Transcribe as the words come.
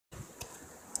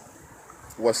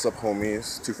What's up,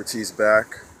 homies? 2 for T's back.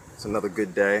 It's another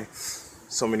good day.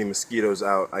 So many mosquitoes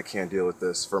out. I can't deal with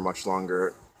this for much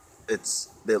longer.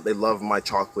 They love my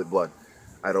chocolate blood.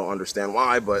 I don't understand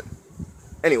why, but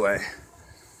anyway.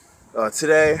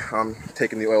 Today I'm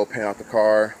taking the oil pan out the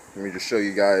car. Let me just show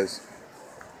you guys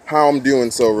how I'm doing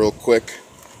so real quick.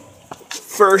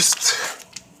 First,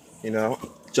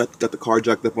 got the car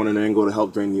jacked up on an angle to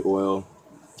help drain the oil.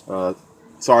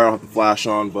 Sorry I don't have the flash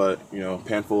on, but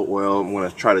pan full of oil. I'm gonna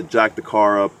try to jack the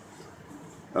car up.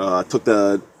 Took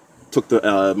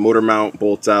the motor mount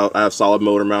bolts out. I have solid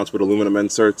motor mounts with aluminum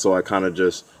inserts, so I kind of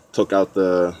just took out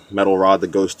the metal rod that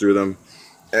goes through them.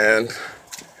 And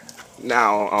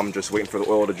now I'm just waiting for the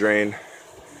oil to drain.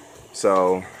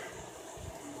 So,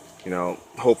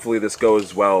 hopefully this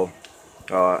goes well.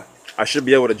 I should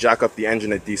be able to jack up the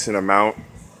engine a decent amount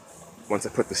once I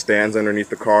put the stands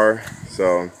underneath the car.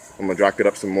 So I'm gonna jack it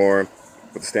up some more,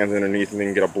 put the stands underneath, and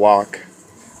then get a block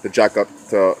to jack up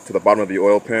to the bottom of the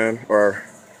oil pan. Or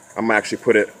I'm gonna actually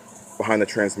put it behind the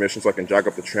transmission so I can jack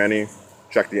up the tranny,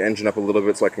 jack the engine up a little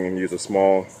bit so I can use a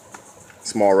small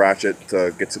ratchet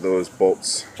to get to those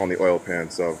bolts on the oil pan.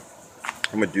 So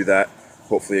I'm gonna do that.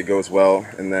 Hopefully it goes well,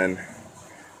 and then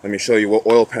let me show you what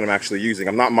oil pan I'm actually using.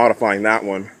 I'm not modifying that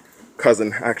one.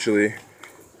 Cousin actually,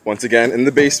 once again in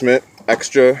the basement,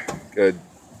 extra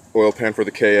oil pan for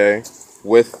the KA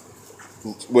with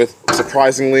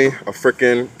surprisingly a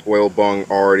frickin' oil bung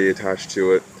already attached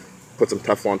to it. Put some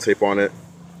Teflon tape on it,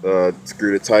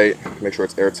 screwed it tight, make sure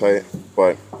it's airtight.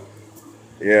 But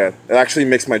yeah, it actually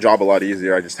makes my job a lot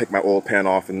easier. I just take my oil pan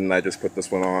off and then I just put this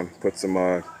one on, put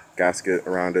some gasket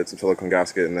around it, some silicone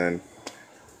gasket, and then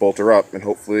bolt her up, and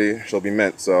hopefully she'll be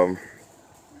mint. So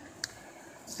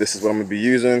this is what I'm gonna be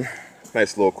using.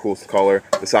 Nice little cool color.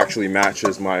 This actually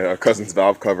matches my cousin's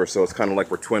valve cover, so it's kind of like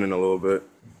we're twinning a little bit.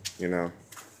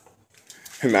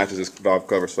 It matches his valve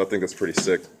cover, so I think that's pretty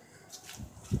sick.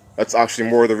 That's actually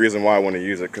more of the reason why I want to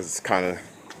use it, because it's kind of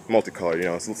multicolored.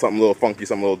 It's something a little funky,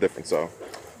 something a little different. So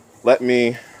let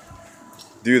me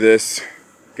do this,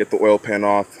 get the oil pan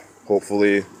off.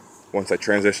 Hopefully, once I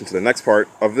transition to the next part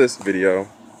of this video,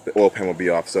 the oil pan will be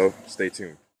off. So stay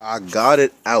tuned. I got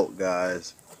it out,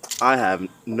 guys. I have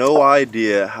no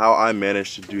idea how I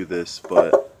managed to do this,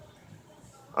 but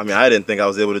I mean, I didn't think I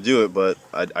was able to do it, but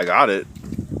I got it.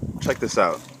 Check this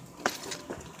out.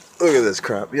 Look at this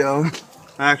crap, yo.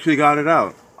 I actually got it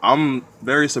out. I'm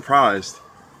very surprised.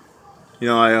 I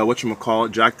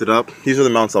whatchamacallit, jacked it up. These are the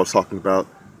mounts I was talking about.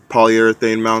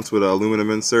 Polyurethane mounts with aluminum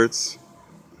inserts.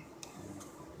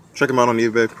 Check them out on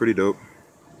eBay, pretty dope.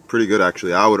 Pretty good,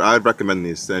 actually. I'd recommend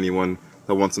these to anyone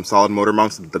that wants some solid motor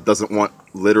mounts, that doesn't want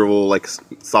literal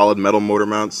solid metal motor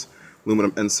mounts.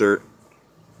 Aluminum insert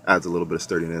adds a little bit of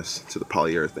sturdiness to the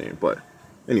polyurethane. But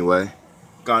anyway,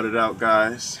 got it out,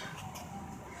 guys.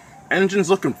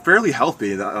 Engine's looking fairly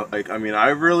healthy.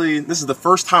 This is the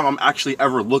first time I'm actually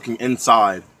ever looking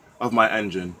inside of my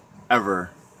engine ever,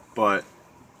 but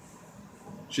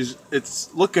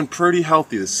it's looking pretty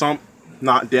healthy. The sump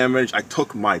not damaged. I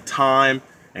took my time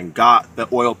and got the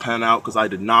oil pan out because I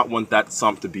did not want that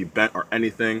sump to be bent or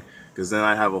anything, because then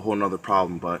I have a whole nother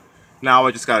problem. But now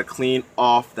I just got to clean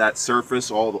off that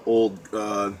surface, all the old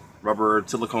rubber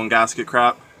silicone gasket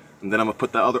crap, and then I'm going to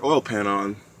put that other oil pan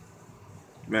on.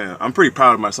 Man, I'm pretty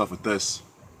proud of myself with this.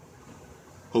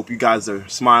 Hope you guys are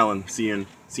smiling, seeing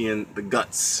the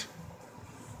guts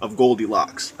of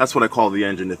Goldilocks. That's what I call the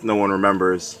engine, if no one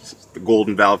remembers. It's the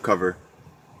golden valve cover.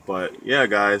 But yeah,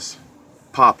 guys,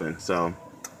 popping. So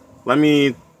let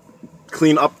me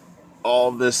clean up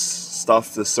all this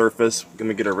stuff, this surface. I'm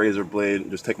gonna get a razor blade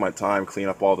and just take my time, clean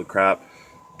up all the crap,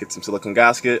 get some silicone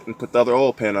gasket, and put the other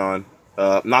oil pan on.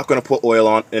 I'm not gonna put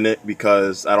oil in it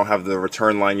because I don't have the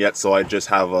return line yet, so I just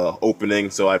have a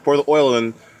opening. So I pour the oil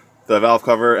in the valve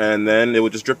cover and then it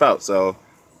would just drip out. So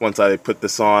once I put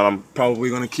this on, I'm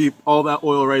probably gonna keep all that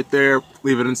oil right there,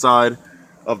 leave it inside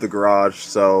of the garage.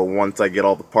 So once I get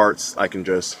all the parts, I can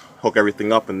just hook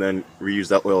everything up and then reuse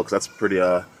that oil, because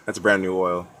that's brand new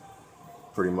oil,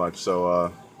 pretty much.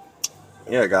 So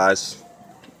yeah, guys,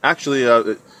 actually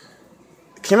it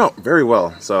came out very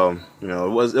well. So it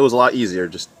was a lot easier.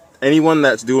 Just anyone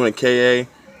that's doing a KA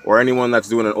or anyone that's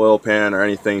doing an oil pan or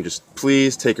anything, just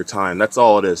please take your time. That's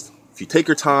all it is. If you take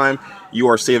your time, you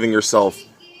are saving yourself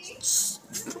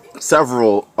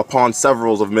several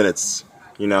of minutes.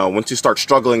 Once you start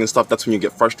struggling and stuff, that's when you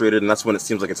get frustrated, and that's when it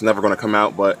seems like it's never going to come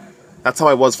out. But that's how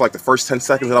I was for like the first 10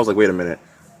 seconds, and I was like, wait a minute.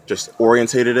 Just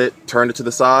orientated it, turned it to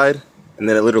the side, and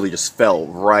then it literally just fell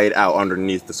right out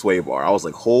underneath the sway bar. I was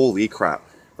like, holy crap.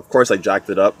 Of course, I jacked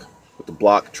it up with the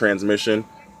block transmission,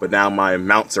 but now my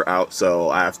mounts are out, so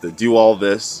I have to do all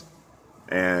this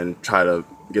and try to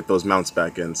get those mounts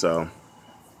back in. So,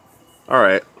 all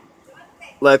right,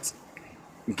 let's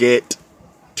get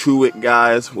to it,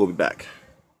 guys. We'll be back.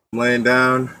 I'm laying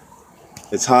down.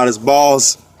 It's hot as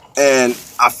balls, and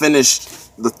I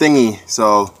finished the thingy.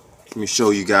 So let me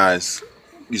show you guys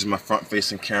using my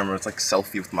front-facing camera. It's like a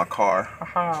selfie with my car.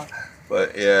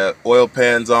 But yeah, oil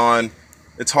pan's on.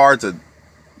 It's hard to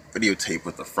videotape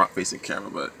with the front-facing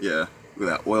camera, but yeah, look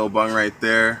at that oil bung right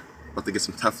there. About to get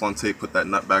some Teflon tape, put that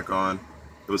nut back on.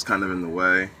 It was kind of in the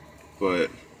way, but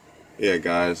yeah,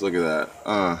 guys, look at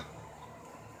that.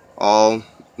 All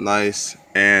nice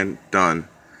and done.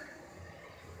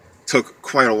 Took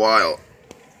quite a while.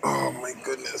 Oh my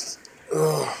goodness.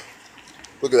 Ugh.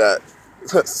 Look at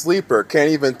that. Sleeper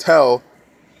can't even tell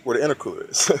where the intercooler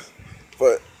is.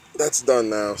 But that's done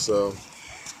now, so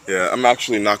yeah, I'm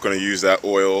actually not going to use that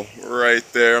oil right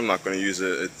there. I'm not going to use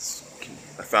it.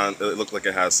 I found it looked like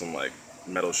it has some like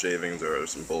metal shavings or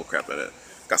some bull crap in it.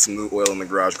 Got some new oil in the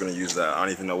garage, going to use that. I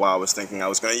don't even know why I was thinking I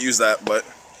was going to use that, but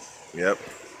yep.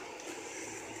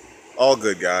 All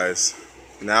good, guys.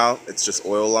 Now it's just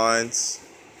oil lines,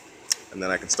 and then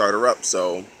I can start her up.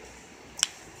 So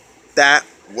that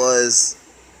was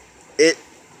it.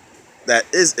 That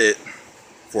is it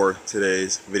for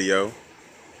today's video.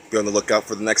 Be on the lookout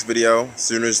for the next video. As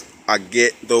soon as I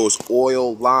get those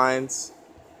oil lines,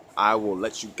 I will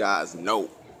let you guys know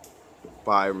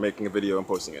by making a video and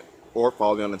posting it. Or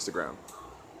follow me on Instagram.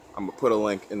 I'm gonna put a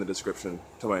link in the description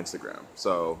to my Instagram,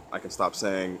 so I can stop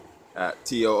saying at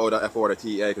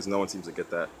too.for.tea because no one seems to get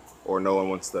that, or no one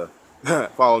wants to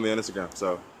follow me on Instagram.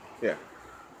 So yeah,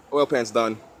 oil pan's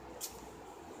done.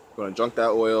 Gonna junk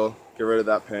that oil, get rid of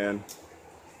that pan,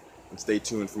 and stay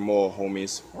tuned for more,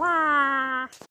 homies.